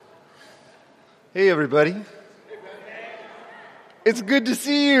Hey everybody. It's good to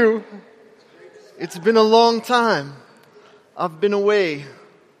see you. It's been a long time. I've been away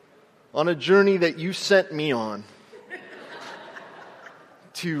on a journey that you sent me on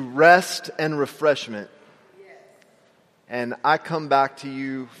to rest and refreshment. And I come back to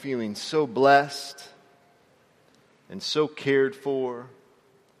you feeling so blessed and so cared for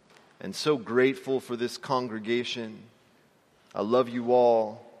and so grateful for this congregation. I love you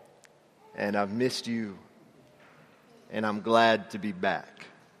all. And I've missed you, and I'm glad to be back.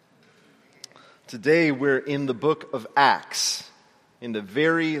 Today we're in the book of Acts, in the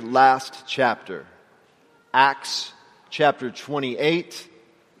very last chapter, Acts chapter 28,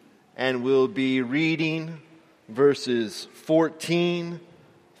 and we'll be reading verses 14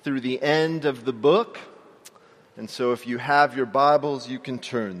 through the end of the book. And so if you have your Bibles, you can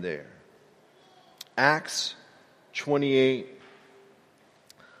turn there. Acts 28.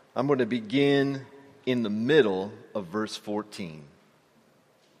 I'm going to begin in the middle of verse 14.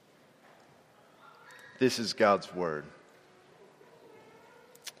 This is God's word.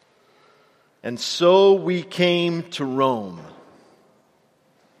 And so we came to Rome.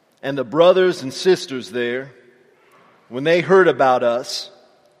 And the brothers and sisters there, when they heard about us,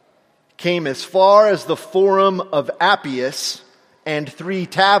 came as far as the Forum of Appius and 3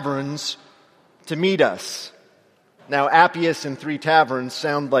 taverns to meet us. Now, Appius and 3 taverns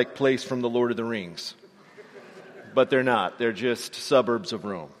sound like place from the Lord of the Rings. But they're not. They're just suburbs of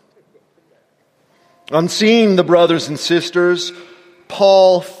Rome. On seeing the brothers and sisters,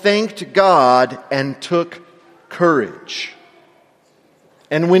 Paul thanked God and took courage.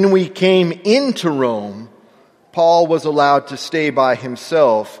 And when we came into Rome, Paul was allowed to stay by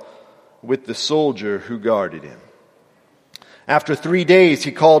himself with the soldier who guarded him. After 3 days,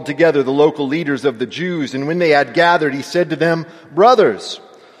 he called together the local leaders of the Jews, and when they had gathered, he said to them, "Brothers,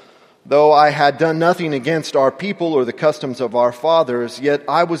 though I had done nothing against our people or the customs of our fathers, yet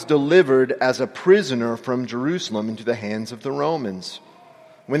I was delivered as a prisoner from Jerusalem into the hands of the Romans.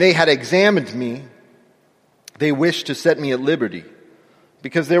 When they had examined me, they wished to set me at liberty,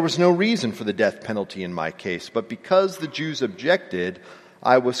 because there was no reason for the death penalty in my case. But because the Jews objected,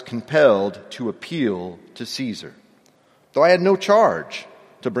 I was compelled to appeal to Caesar, though I had no charge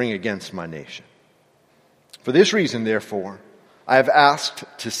to bring against my nation. For this reason, therefore, I have asked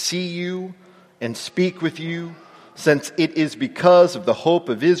to see you and speak with you, since it is because of the hope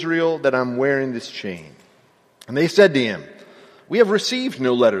of Israel that I'm wearing this chain." And they said to him, "We have received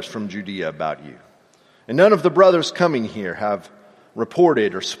no letters from Judea about you, and none of the brothers coming here have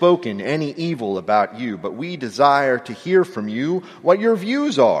reported or spoken any evil about you, but we desire to hear from you what your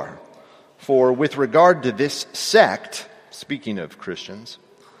views are. For with regard to this sect," speaking of Christians,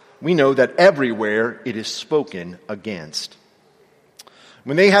 "we know that everywhere it is spoken against."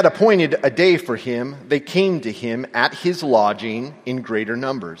 When they had appointed a day for him, they came to him at his lodging in greater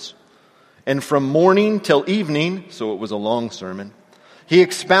numbers. And from morning till evening, so it was a long sermon, he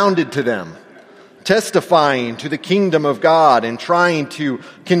expounded to them, testifying to the kingdom of God and trying to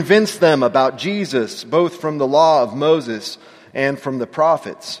convince them about Jesus, both from the law of Moses and from the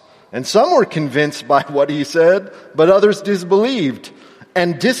prophets. And some were convinced by what he said, but others disbelieved.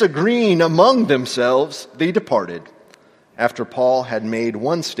 And disagreeing among themselves, they departed. After Paul had made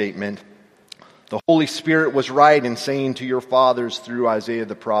one statement, the Holy Spirit was right in saying to your fathers through Isaiah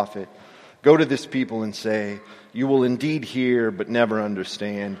the prophet, "Go to this people and say, you will indeed hear but never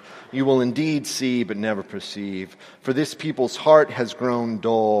understand. You will indeed see but never perceive. For this people's heart has grown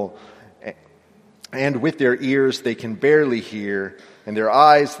dull, and with their ears they can barely hear, and their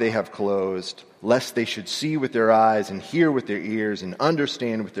eyes they have closed, lest they should see with their eyes and hear with their ears and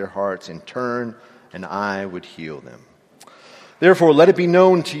understand with their hearts and turn, and I would heal them. Therefore, let it be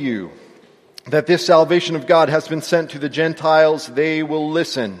known to you that this salvation of God has been sent to the Gentiles. They will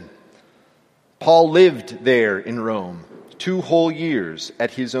listen." Paul lived there in Rome 2 whole years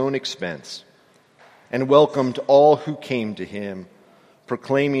at his own expense and welcomed all who came to him,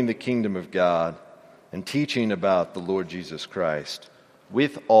 proclaiming the kingdom of God and teaching about the Lord Jesus Christ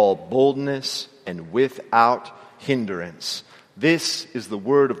with all boldness and without hindrance. This is the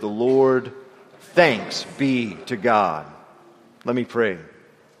word of the Lord. Thanks be to God. Let me pray.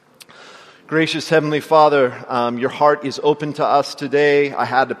 Gracious Heavenly Father, your heart is open to us today. I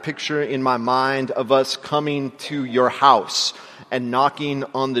had a picture in my mind of us coming to your house and knocking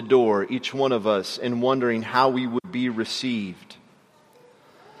on the door, each one of us, and wondering how we would be received.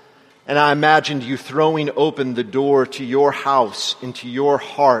 And I imagined you throwing open the door to your house, into your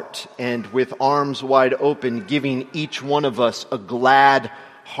heart, and with arms wide open, giving each one of us a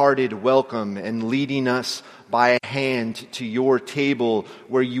glad-hearted welcome and leading us by a hand to your table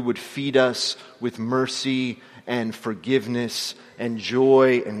where you would feed us with mercy and forgiveness and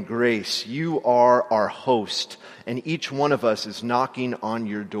joy and grace. You are our host, and each one of us is knocking on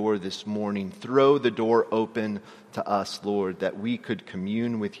your door this morning. Throw the door open to us, Lord, that we could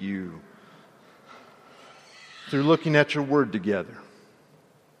commune with you through looking at your word together.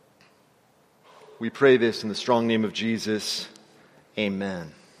 We pray this in the strong name of Jesus.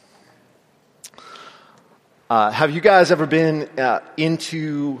 Amen. Have you guys ever been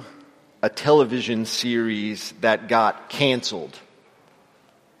into a television series that got canceled?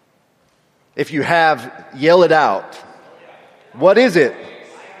 If you have, yell it out. What is it?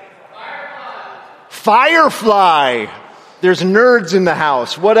 Firefly. There's nerds in the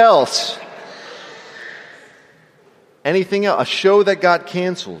house. What else? Anything else? A show that got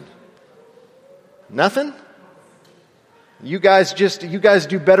canceled? Nothing? You guys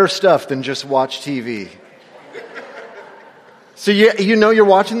do better stuff than just watch TV. So you know you're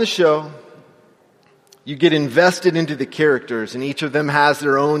watching the show. You get invested into the characters, and each of them has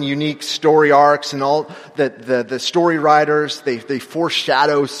their own unique story arcs, and all the story writers, they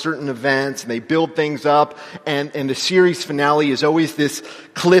foreshadow certain events, and they build things up, and the series finale is always this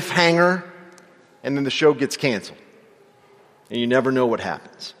cliffhanger, and then the show gets canceled. And you never know what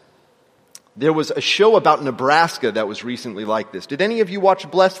happens. There was a show about Nebraska that was recently like this. Did any of you watch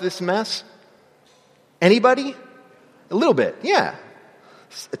Bless This Mess? Anybody? A little bit, yeah.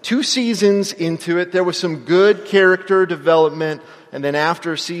 2 seasons into it, there was some good character development, and then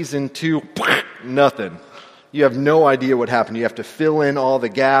after season 2, nothing. You have no idea what happened. You have to fill in all the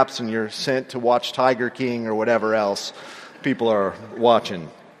gaps, and you're sent to watch Tiger King or whatever else people are watching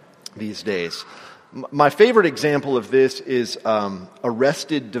these days. My favorite example of this is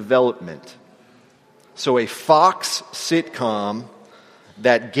Arrested Development. So a Fox sitcom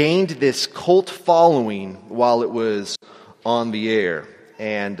that gained this cult following while it was on the air.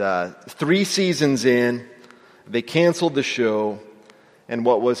 And 3 seasons in, they canceled the show, and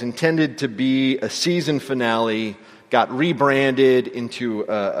what was intended to be a season finale got rebranded into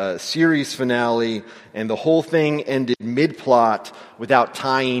a series finale, and the whole thing ended mid-plot without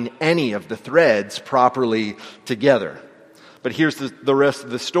tying any of the threads properly together. But here's the rest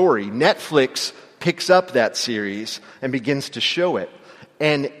of the story. Netflix picks up that series and begins to show it.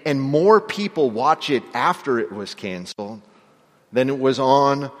 And more people watch it after it was canceled than it was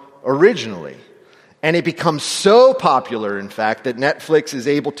on originally. And it becomes so popular, in fact, that Netflix is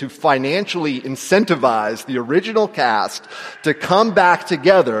able to financially incentivize the original cast to come back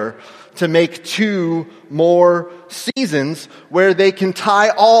together to make 2 more seasons where they can tie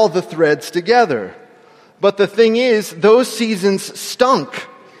all the threads together. But the thing is, those seasons stunk.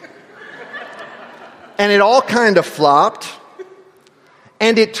 And it all kind of flopped.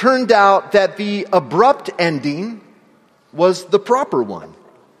 And it turned out that the abrupt ending was the proper one.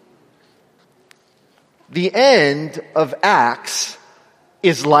 The end of Acts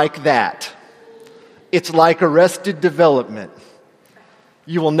is like that. It's like Arrested Development.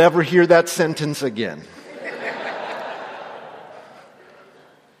 You will never hear that sentence again.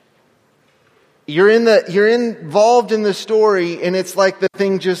 You're involved in the story, and it's like the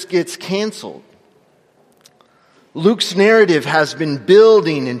thing just gets canceled. Luke's narrative has been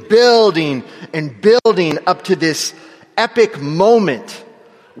building and building and building up to this epic moment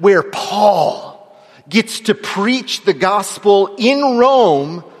where Paul gets to preach the gospel in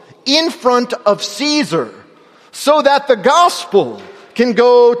Rome in front of Caesar so that the gospel can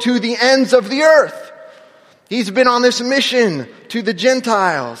go to the ends of the earth. He's been on this mission to the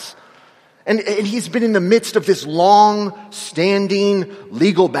Gentiles, and he's been in the midst of this long-standing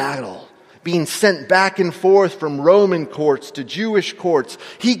legal battle, being sent back and forth from Roman courts to Jewish courts.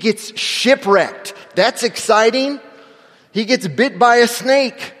 He gets shipwrecked. That's exciting. He gets bit by a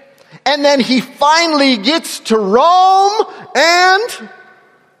snake. And then he finally gets to Rome, and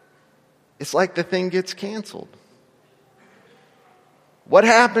it's like the thing gets canceled. What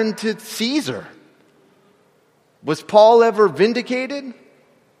happened to Caesar? Was Paul ever vindicated?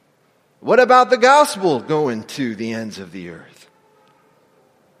 What about the gospel going to the ends of the earth?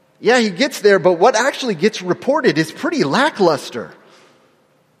 Yeah, he gets there, but what actually gets reported is pretty lackluster.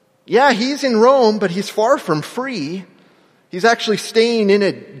 Yeah, he's in Rome, but he's far from free. He's actually staying in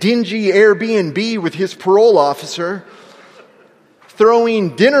a dingy Airbnb with his parole officer,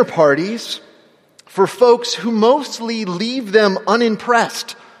 throwing dinner parties for folks who mostly leave them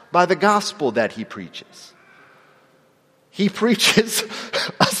unimpressed by the gospel that he preaches. He preaches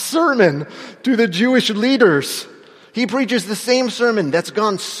a sermon to the Jewish leaders. He preaches the same sermon that's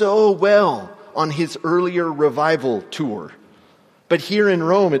gone so well on his earlier revival tour. But here in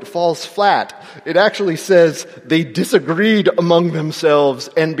Rome, it falls flat. It actually says they disagreed among themselves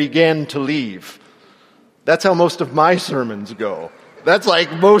and began to leave. That's how most of my sermons go. That's like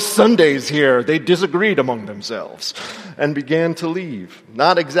most Sundays here. They disagreed among themselves and began to leave.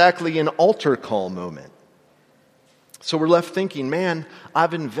 Not exactly an altar call moment. So we're left thinking, man,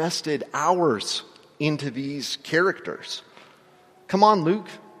 I've invested hours into these characters. Come on, Luke.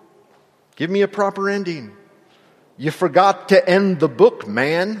 Give me a proper ending. You forgot to end the book,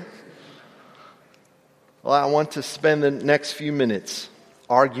 man. Well, I want to spend the next few minutes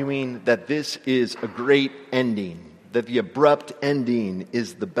arguing that this is a great ending, that the abrupt ending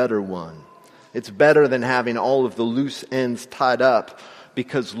is the better one. It's better than having all of the loose ends tied up,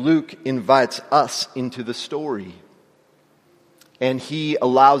 because Luke invites us into the story. And he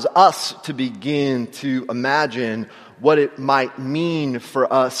allows us to begin to imagine what it might mean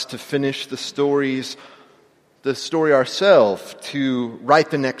for us to finish the story ourselves, to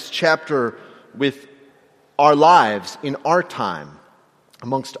write the next chapter with our lives in our time,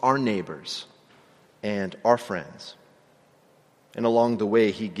 amongst our neighbors and our friends. And along the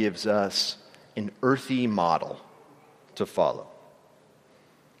way, he gives us an earthy model to follow.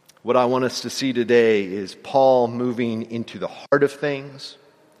 What I want us to see today is Paul moving into the heart of things,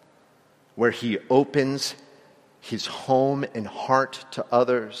 where he opens his home and heart to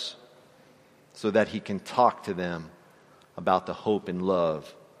others so that he can talk to them about the hope and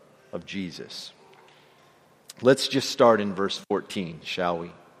love of Jesus. Let's just start in verse 14, shall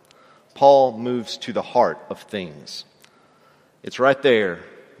we? Paul moves to the heart of things. It's right there,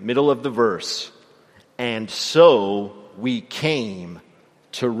 middle of the verse. And so we came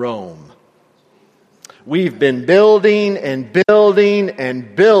to Rome. We've been building and building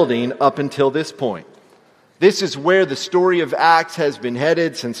and building up until this point. This is where the story of Acts has been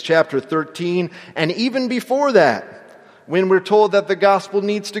headed since chapter 13, and even before that, when we're told that the gospel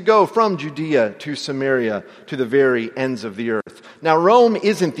needs to go from Judea to Samaria to the very ends of the earth. Now, Rome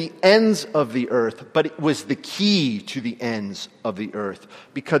isn't the ends of the earth, but it was the key to the ends of the earth,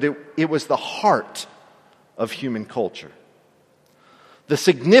 because it was the heart of human culture. The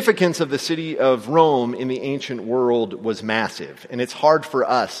significance of the city of Rome in the ancient world was massive, and it's hard for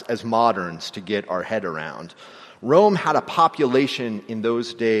us as moderns to get our head around. Rome had a population in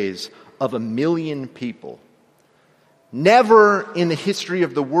those days of 1 million people. Never in the history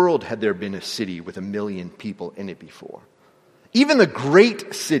of the world had there been a city with 1 million people in it before. Even the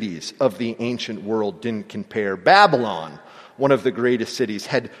great cities of the ancient world didn't compare. Babylon, one of the greatest cities,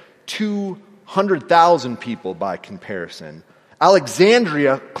 had 200,000 people by comparison.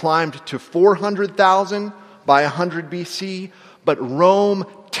 Alexandria climbed to 400,000 by 100 BC, but Rome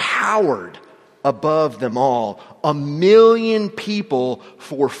towered above them all. 1 million people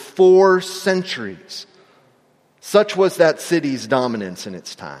for 4 centuries. Such was that city's dominance in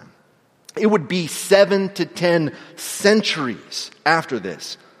its time. It would be 7 to 10 centuries after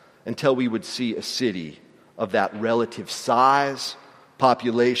this until we would see a city of that relative size,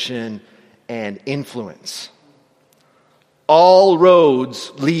 population, and influence. All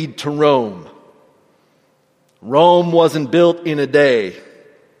roads lead to Rome. Rome wasn't built in a day.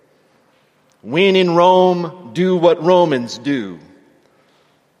 When in Rome, do what Romans do.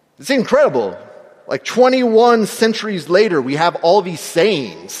 It's incredible. Like 21 centuries later, we have all these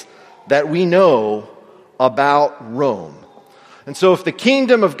sayings that we know about Rome. And so if the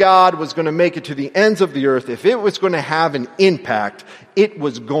kingdom of God was going to make it to the ends of the earth, if it was going to have an impact, it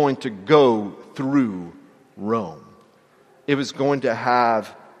was going to go through Rome. It was going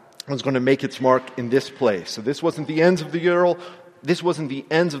to make its mark in this place. So this wasn't the ends of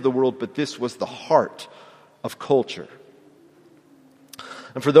the world, but this was the heart of culture.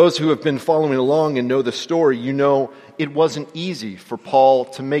 And for those who have been following along and know the story, you know it wasn't easy for Paul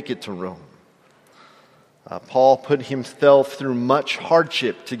to make it to Rome. Paul put himself through much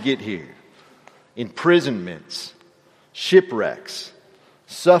hardship to get here. Imprisonments, shipwrecks,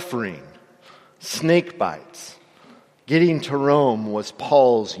 suffering, snake bites. Getting to Rome was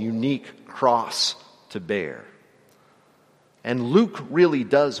Paul's unique cross to bear. And Luke really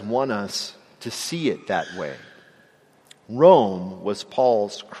does want us to see it that way. Rome was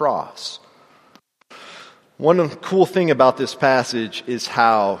Paul's cross. One cool thing about this passage is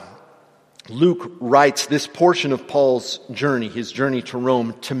how Luke writes this portion of Paul's journey, his journey to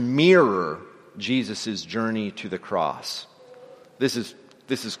Rome, to mirror Jesus' journey to the cross. This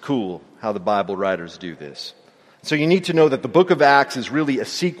is cool how the Bible writers do this. So you need to know that the book of Acts is really a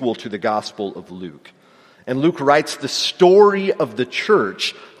sequel to the Gospel of Luke. And Luke writes the story of the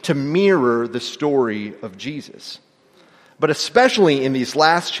church to mirror the story of Jesus. But especially in these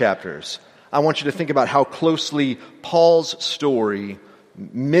last chapters, I want you to think about how closely Paul's story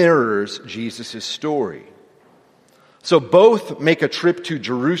mirrors Jesus' story. So both make a trip to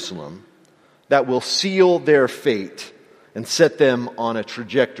Jerusalem that will seal their fate and set them on a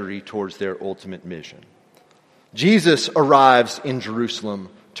trajectory towards their ultimate mission. Jesus arrives in Jerusalem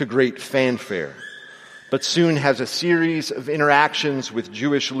to great fanfare, but soon has a series of interactions with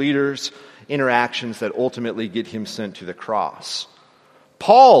Jewish leaders, interactions that ultimately get him sent to the cross.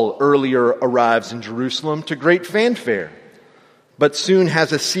 Paul earlier arrives in Jerusalem to great fanfare, but soon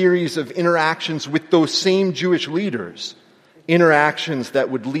has a series of interactions with those same Jewish leaders, interactions that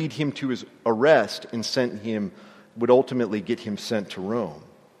would lead him to his arrest and would ultimately get him sent to Rome.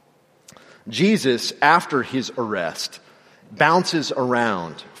 Jesus, after his arrest, bounces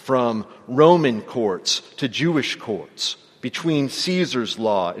around from Roman courts to Jewish courts, between Caesar's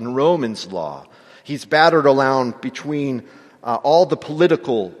law and Roman's law. He's battered around between all the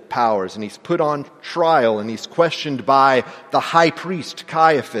political powers, and he's put on trial, and he's questioned by the high priest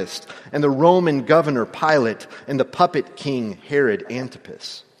Caiaphas and the Roman governor Pilate and the puppet king Herod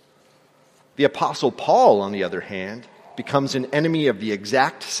Antipas. The Apostle Paul, on the other hand, becomes an enemy of the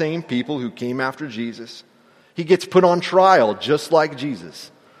exact same people who came after Jesus. He gets put on trial just like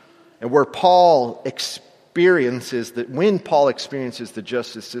Jesus. And when Paul experiences the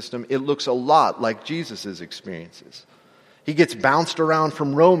justice system, it looks a lot like Jesus' experiences. He gets bounced around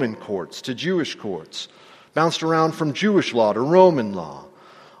from Roman courts to Jewish courts, bounced around from Jewish law to Roman law.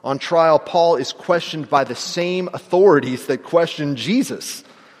 On trial, Paul is questioned by the same authorities that questioned Jesus.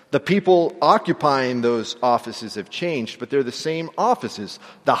 The people occupying those offices have changed, but they're the same offices.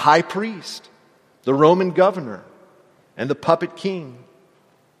 The high priest, the Roman governor, and the puppet king.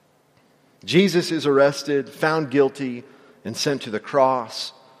 Jesus is arrested, found guilty, and sent to the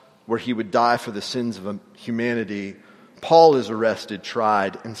cross, where he would die for the sins of humanity. Paul is arrested,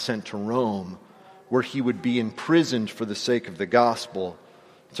 tried, and sent to Rome, where he would be imprisoned for the sake of the gospel,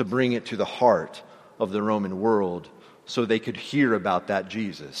 to bring it to the heart of the Roman world, so they could hear about that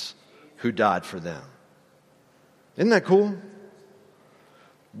Jesus who died for them. Isn't that cool?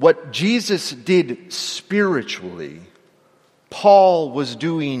 What Jesus did spiritually, Paul was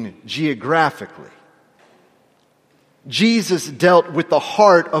doing geographically. Jesus dealt with the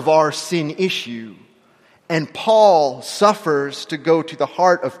heart of our sin issue, and Paul suffers to go to the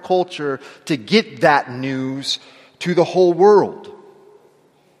heart of culture to get that news to the whole world.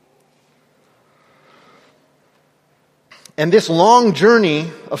 And this long journey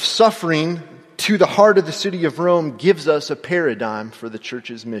of suffering to the heart of the city of Rome gives us a paradigm for the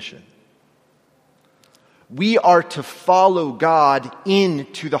church's mission. We are to follow God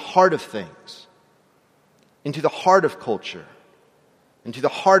into the heart of things, into the heart of culture, into the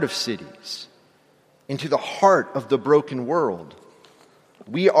heart of cities, into the heart of the broken world.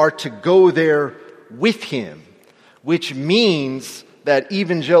 We are to go there with Him, which means that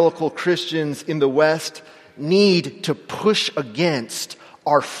evangelical Christians in the West need to push against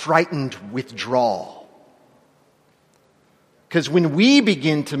our frightened withdrawal. Because when we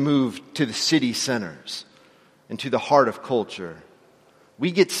begin to move to the city centers and to the heart of culture,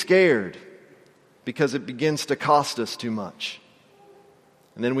 we get scared because it begins to cost us too much.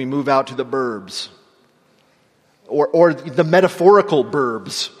 And then we move out to the burbs, or the metaphorical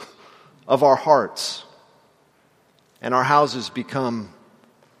burbs of our hearts. And our houses become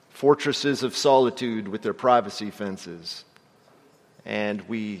fortresses of solitude with their privacy fences. And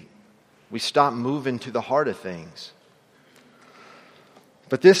we stop moving to the heart of things.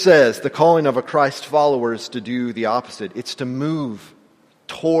 But this says the calling of a Christ follower is to do the opposite. It's to move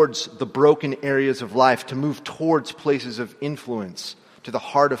towards the broken areas of life, to move towards places of influence, to the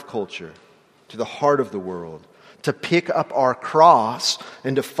heart of culture, to the heart of the world, to pick up our cross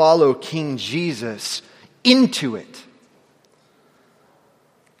and to follow King Jesus into it.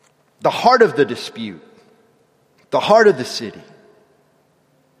 The heart of the dispute, the heart of the city.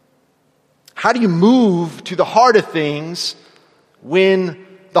 How do you move to the heart of things when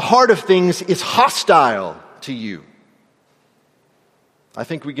the heart of things is hostile to you? I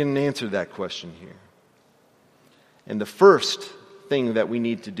think we can answer that question here. And the first thing that we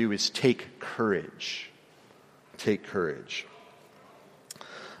need to do is take courage. Take courage.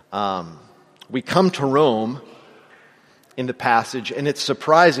 We come to Rome in the passage, and it's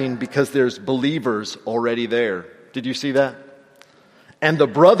surprising because there's believers already there. Did you see that? And the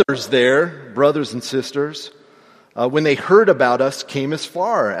brothers there, brothers and sisters, when they heard about us, came as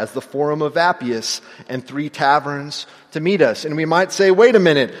far as the Forum of Appius and 3 taverns to meet us. And we might say, wait a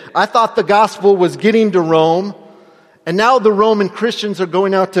minute, I thought the gospel was getting to Rome, and now the Roman Christians are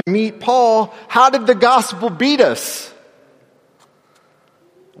going out to meet Paul. How did the gospel beat us?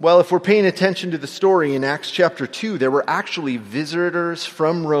 Well, if we're paying attention to the story in Acts chapter 2, there were actually visitors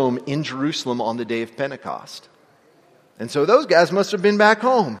from Rome in Jerusalem on the day of Pentecost. And so those guys must have been back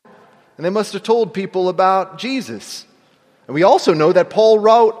home. And they must have told people about Jesus. And we also know that Paul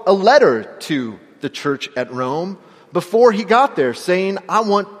wrote a letter to the church at Rome before he got there saying, I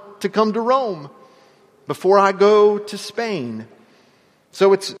want to come to Rome before I go to Spain.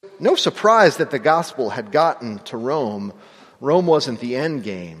 So it's no surprise that the gospel had gotten to Rome. Rome wasn't the end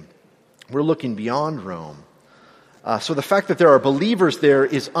game. We're looking beyond Rome. So the fact that there are believers there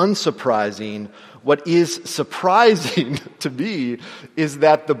is unsurprising. What is surprising to me is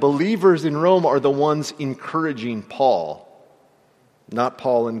that the believers in Rome are the ones encouraging Paul, not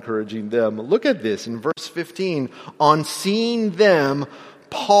Paul encouraging them. Look at this in verse 15. On seeing them,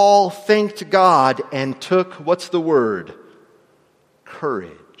 Paul thanked God and took, what's the word?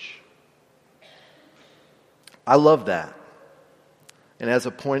 Courage. I love that. And as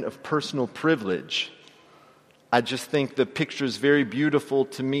a point of personal privilege, I just think the picture is very beautiful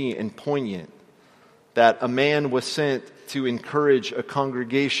to me and poignant that a man was sent to encourage a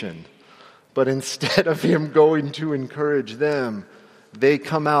congregation, but instead of him going to encourage them, they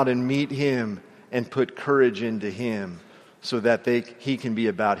come out and meet him and put courage into him so that he can be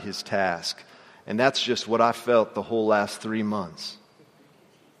about his task. And that's just what I felt the whole last 3 months.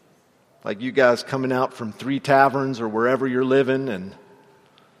 Like you guys coming out from 3 taverns or wherever you're living and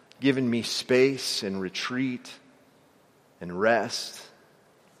giving me space and retreat and rest.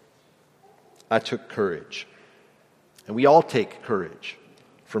 I took courage. And we all take courage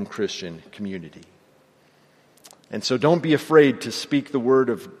from Christian community. And so don't be afraid to speak the word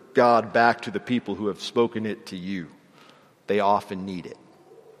of God back to the people who have spoken it to you. They often need it.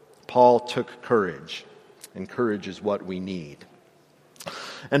 Paul took courage, and courage is what we need.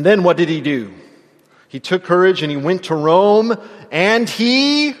 And then what did he do? He took courage and he went to Rome and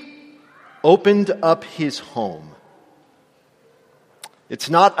he opened up his home. It's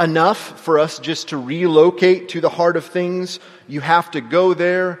not enough for us just to relocate to the heart of things. You have to go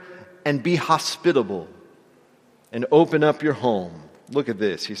there and be hospitable and open up your home. Look at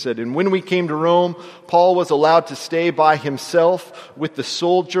this. He said, and when we came to Rome, Paul was allowed to stay by himself with the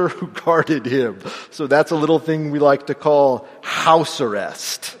soldier who guarded him. So that's a little thing we like to call house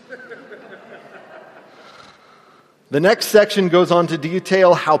arrest. The next section goes on to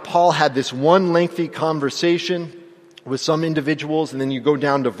detail how Paul had this one lengthy conversation with some individuals, and then you go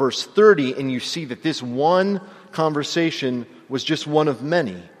down to verse 30 and you see that this one conversation was just one of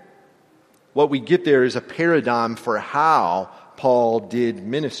many. What we get there is a paradigm for how Paul did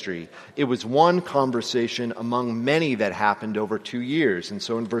ministry. It was one conversation among many that happened over 2 years. And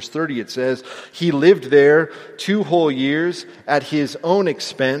so in verse 30 it says, he lived there 2 whole years at his own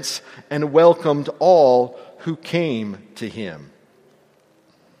expense and welcomed all who came to him.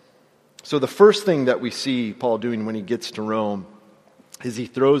 So the first thing that we see Paul doing when he gets to Rome is he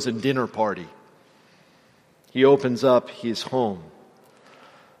throws a dinner party. He opens up his home.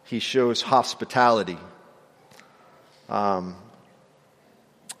 He shows hospitality. The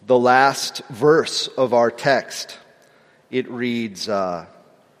last verse of our text, it reads,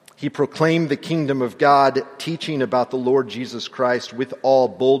 he proclaimed the kingdom of God, teaching about the Lord Jesus Christ with all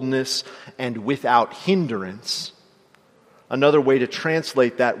boldness and without hindrance. Another way to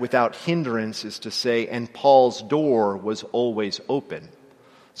translate that without hindrance is to say, and Paul's door was always open.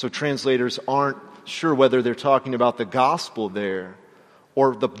 So translators aren't sure whether they're talking about the gospel there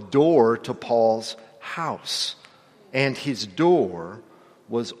or the door to Paul's house. And his door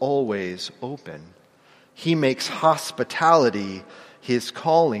was always open. He makes hospitality his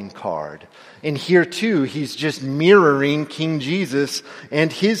calling card. And here too, he's just mirroring King Jesus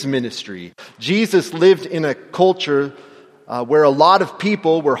and his ministry. Jesus lived in a culture where a lot of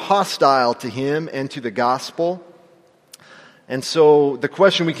people were hostile to him and to the gospel. And so the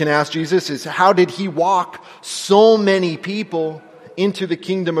question we can ask Jesus is, how did he walk so many people into the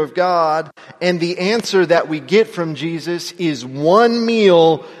kingdom of God? And the answer that we get from Jesus is one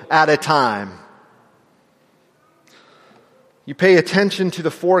meal at a time. You pay attention to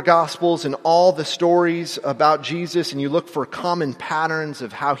the 4 Gospels and all the stories about Jesus, and you look for common patterns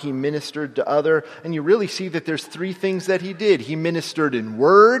of how he ministered to others, and you really see that there's 3 things that he did. He ministered in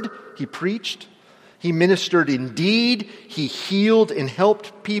word, he preached. He ministered in deed, he healed and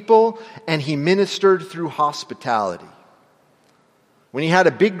helped people, and he ministered through hospitality. When he had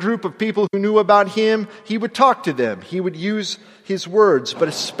a big group of people who knew about him, he would talk to them. He would use his words, but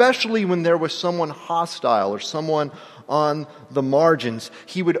especially when there was someone hostile or someone on the margins,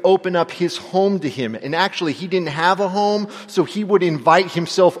 he would open up his home to him. And actually, he didn't have a home, so he would invite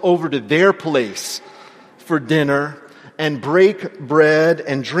himself over to their place for dinner and break bread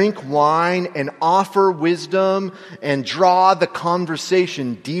and drink wine and offer wisdom and draw the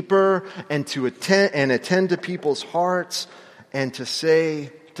conversation deeper and to attend to people's hearts and to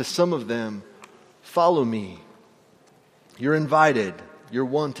say to some of them, follow me. You're invited. You're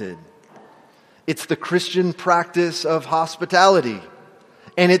wanted. It's the Christian practice of hospitality.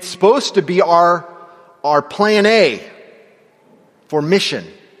 And it's supposed to be our plan A for mission.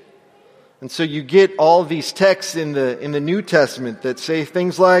 And so you get all these texts in the New Testament that say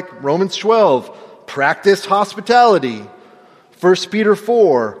things like Romans 12, practice hospitality. 1 Peter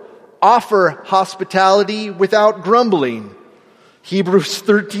 4, offer hospitality without grumbling. Hebrews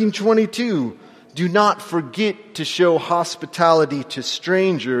 13:22, do not forget to show hospitality to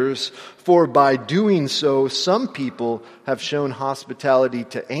strangers, for by doing so, some people have shown hospitality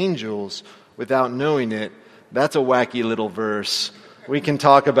to angels without knowing it. That's a wacky little verse. We can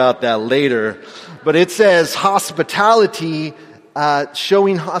talk about that later. But it says hospitality,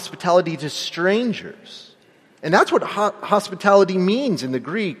 showing hospitality to strangers. And that's what hospitality means in the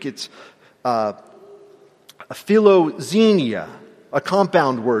Greek. It's philoxenia, a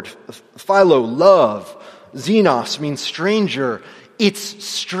compound word. Philo, love. Xenos means stranger. It's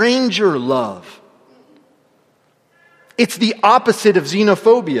stranger love. It's the opposite of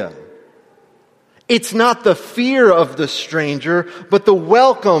xenophobia. It's not the fear of the stranger, but the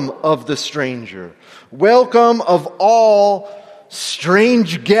welcome of the stranger. Welcome of all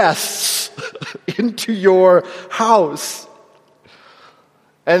strange guests into your house.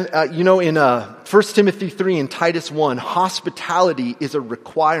 And, in 1 Timothy 3 and Titus 1, hospitality is a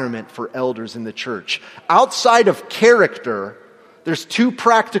requirement for elders in the church. Outside of character, there's two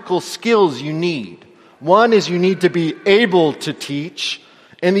practical skills you need. One is you need to be able to teach,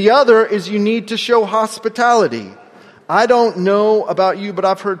 and the other is you need to show hospitality. I don't know about you, but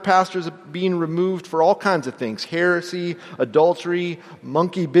I've heard pastors being removed for all kinds of things. Heresy, adultery,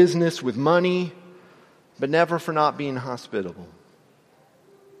 monkey business with money, but never for not being hospitable.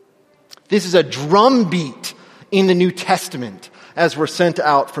 This is a drumbeat in the New Testament as we're sent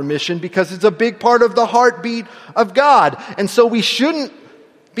out for mission because it's a big part of the heartbeat of God. And so we shouldn't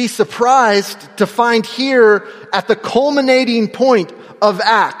be surprised to find here at the culminating point of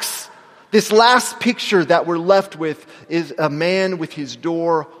Acts, this last picture that we're left with is a man with his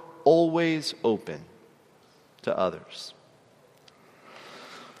door always open to others.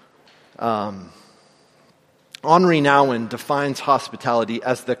 Henri Nouwen defines hospitality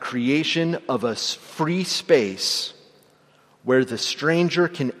as the creation of a free space where the stranger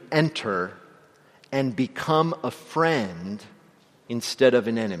can enter and become a friend instead of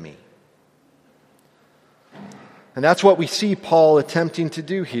an enemy. And that's what we see Paul attempting to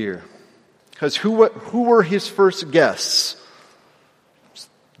do here. Because who were his first guests?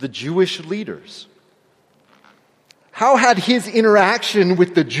 The Jewish leaders. How had his interaction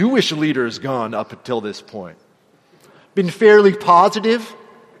with the Jewish leaders gone up until this point? Been fairly positive?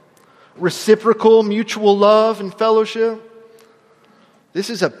 Reciprocal, mutual love and fellowship? This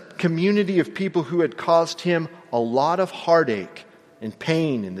is a community of people who had caused him a lot of heartache and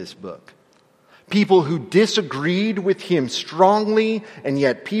pain in this book. People who disagreed with him strongly, and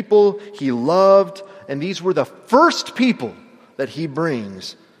yet people he loved. And these were the first people that he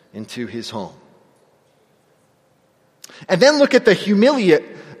brings into his home. And then look at the humility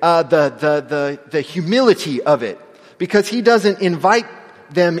of it. Because he doesn't invite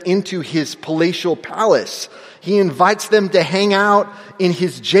them into his palatial palace. He invites them to hang out in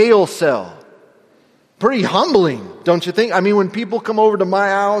his jail cell. Pretty humbling, don't you think? I mean, when people come over to my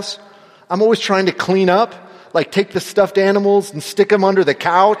house, I'm always trying to clean up, like take the stuffed animals and stick them under the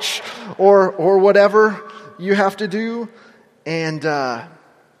couch or whatever you have to do and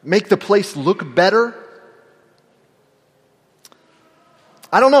make the place look better.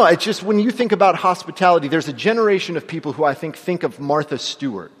 I don't know, it's just when you think about hospitality, there's a generation of people who I think of Martha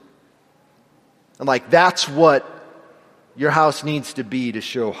Stewart. And like, that's what your house needs to be to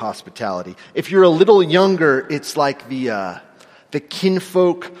show hospitality. If you're a little younger, it's like the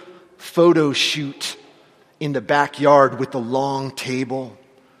kinfolk photo shoot in the backyard with the long table.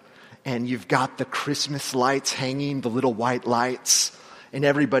 And you've got the Christmas lights hanging, the little white lights. And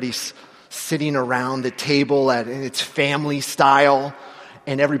everybody's sitting around the table and it's family style.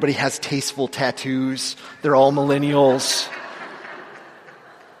 And everybody has tasteful tattoos. They're all millennials.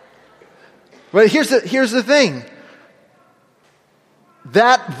 But here's the thing.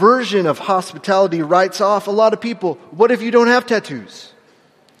 That version of hospitality writes off a lot of people. What if you don't have tattoos?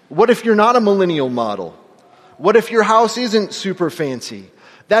 What if you're not a millennial model? What if your house isn't super fancy?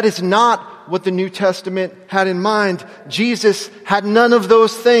 That is not what the New Testament had in mind. Jesus had none of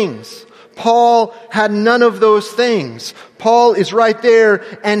those things. Paul had none of those things. Paul is right there,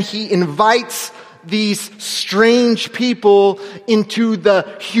 and he invites these strange people into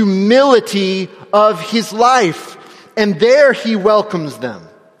the humility of his life. And there he welcomes them.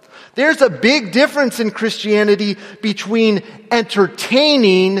 There's a big difference in Christianity between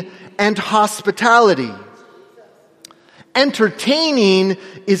entertaining and hospitality. Entertaining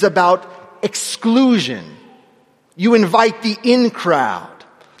is about exclusion. You invite the in crowd,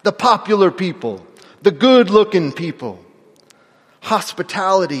 the popular people, the good-looking people.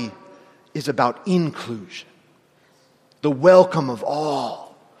 Hospitality is about inclusion. The welcome of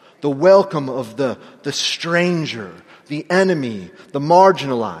all. The welcome of the stranger, the enemy, the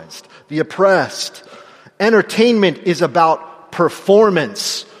marginalized, the oppressed. Entertainment is about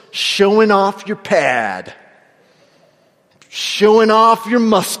performance. Showing off your pad. Showing off your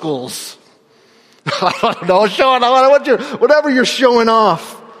muscles. I don't know, showing off whatever you're showing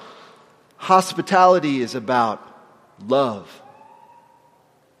off. Hospitality is about love.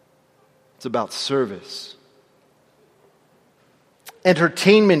 It's about service.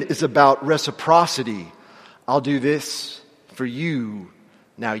 Entertainment is about reciprocity. I'll do this for you.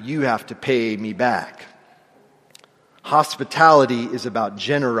 Now you have to pay me back. Hospitality is about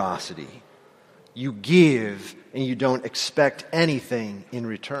generosity. You give and you don't expect anything in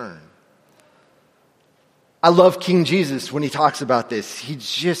return. I love King Jesus when he talks about this.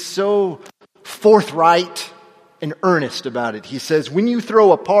 He's just so forthright and earnest about it. He says, when you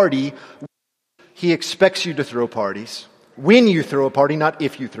throw a party, he expects you to throw parties. When you throw a party, not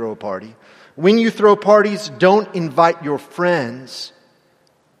if you throw a party. When you throw parties, don't invite your friends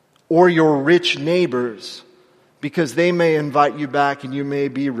or your rich neighbors, because they may invite you back and you may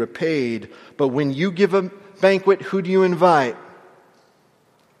be repaid. But when you give a banquet, who do you invite?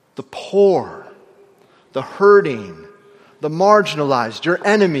 The poor, the hurting, the marginalized, your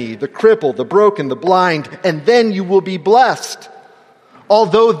enemy, the crippled, the broken, the blind, and then you will be blessed.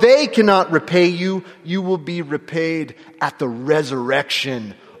 Although they cannot repay you, you will be repaid at the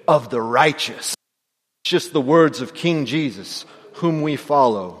resurrection of the righteous. Just the words of King Jesus, whom we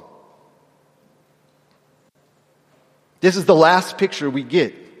follow. This is the last picture we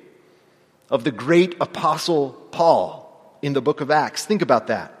get of the great apostle Paul in the book of Acts. Think about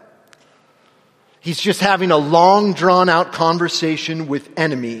that. He's just having a long, drawn-out conversation with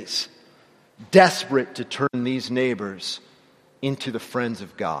enemies, desperate to turn these neighbors into the friends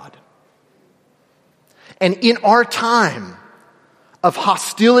of God. And in our time of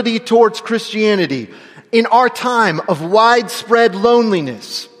hostility towards Christianity, in our time of widespread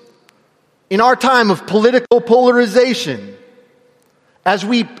loneliness, in our time of political polarization, as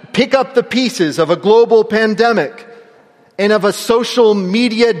we pick up the pieces of a global pandemic and of a social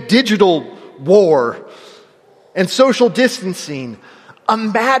media digital war and social distancing,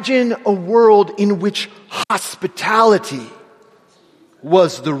 imagine a world in which hospitality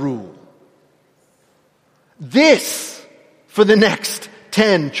was the rule. This, for the next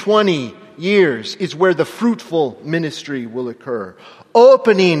 10, 20 years, is where the fruitful ministry will occur.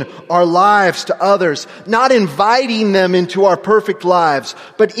 Opening our lives to others, not inviting them into our perfect lives,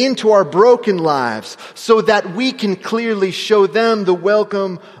 but into our broken lives, so that we can clearly show them the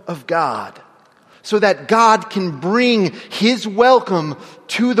welcome of God. So that God can bring His welcome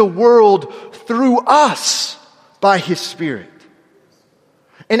to the world through us by His Spirit.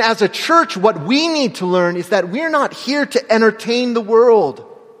 And as a church, what we need to learn is that we're not here to entertain the world.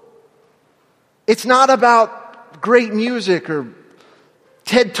 It's not about great music or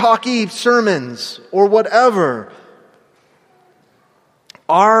TED Talky sermons or whatever.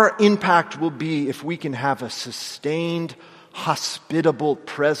 Our impact will be if we can have a sustained, hospitable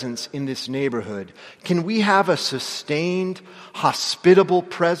presence in this neighborhood. Can we have a sustained, hospitable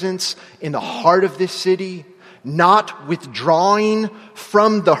presence in the heart of this city? Not withdrawing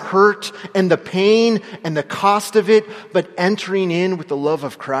from the hurt and the pain and the cost of it, but entering in with the love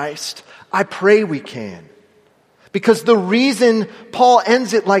of Christ? I pray we can. Because the reason Paul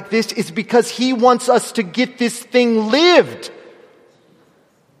ends it like this is because he wants us to get this thing lived.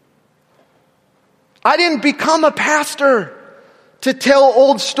 I didn't become a pastor to tell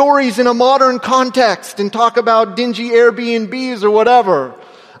old stories in a modern context and talk about dingy Airbnbs or whatever.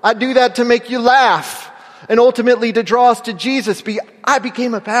 I do that to make you laugh and ultimately to draw us to Jesus. I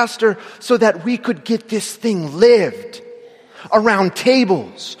became a pastor so that we could get this thing lived around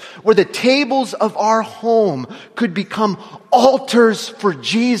tables, where the tables of our home could become altars for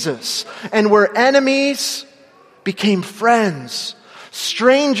Jesus, and where enemies became friends.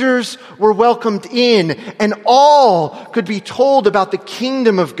 Strangers were welcomed in, and all could be told about the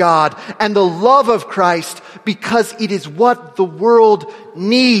kingdom of God and the love of Christ, because it is what the world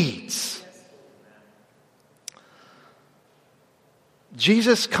needs.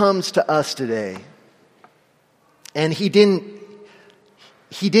 Jesus comes to us today, and he didn't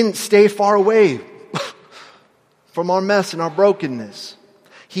stay far away from our mess and our brokenness.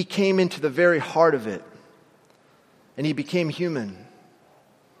 He came into the very heart of it, and he became human.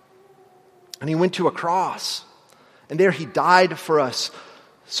 And he went to a cross, and there he died for us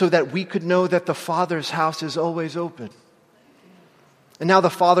so that we could know that the Father's house is always open. And now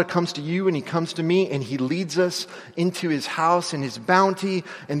the Father comes to you and he comes to me and he leads us into his house and his bounty,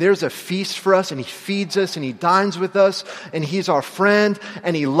 and there's a feast for us, and he feeds us and he dines with us, and he's our friend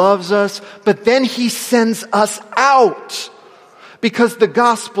and he loves us. But then he sends us out because the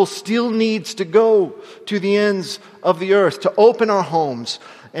gospel still needs to go to the ends of the earth, to open our homes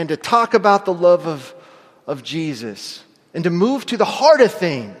and to talk about the love of Jesus and to move to the heart of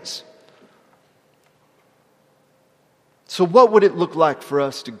things. So what would it look like for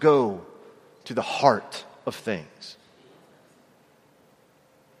us to go to the heart of things?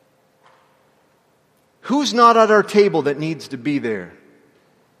 Who's not at our table that needs to be there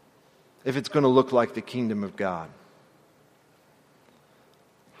if it's going to look like the kingdom of God?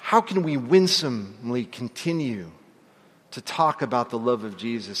 How can we winsomely continue to talk about the love of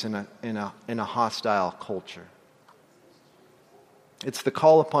Jesus in a hostile culture? It's the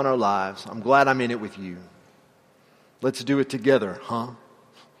call upon our lives. I'm glad I'm in it with you. Let's do it together, huh?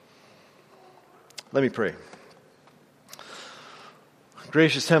 Let me pray.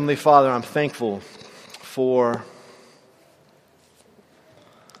 Gracious Heavenly Father, I'm thankful for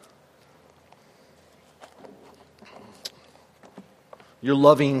your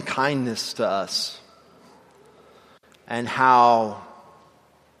loving kindness to us, and how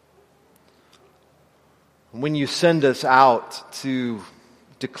when you send us out to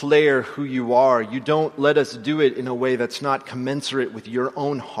declare who you are, you don't let us do it in a way that's not commensurate with your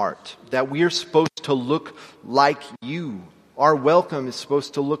own heart. That we are supposed to look like you. Our welcome is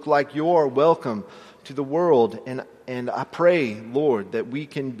supposed to look like your welcome to the world. And I pray, Lord, that we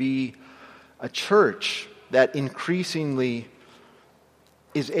can be a church that increasingly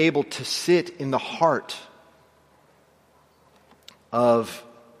is able to sit in the heart of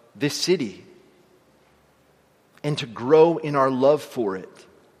this city and to grow in our love for it.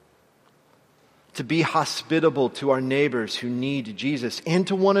 To be hospitable to our neighbors who need Jesus and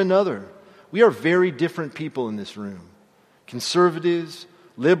to one another. We are very different people in this room. Conservatives,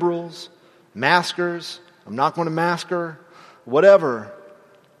 liberals, maskers, I'm not going to masker, whatever.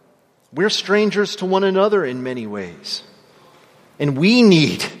 We're strangers to one another in many ways. And we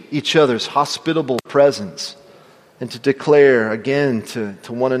need each other's hospitable presence and to declare again to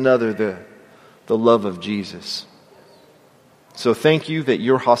one another the love of Jesus. So thank you that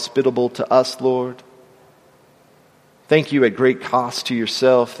you're hospitable to us, Lord. Thank you at great cost to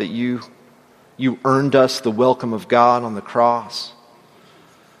yourself that you earned us the welcome of God on the cross.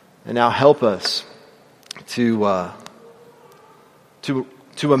 And now help us to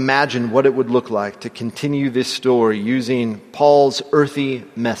imagine what it would look like to continue this story using Paul's earthy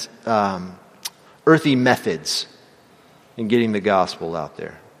methods in getting the gospel out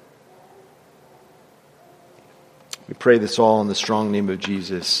there. We pray this all in the strong name of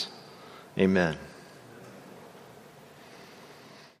Jesus. Amen.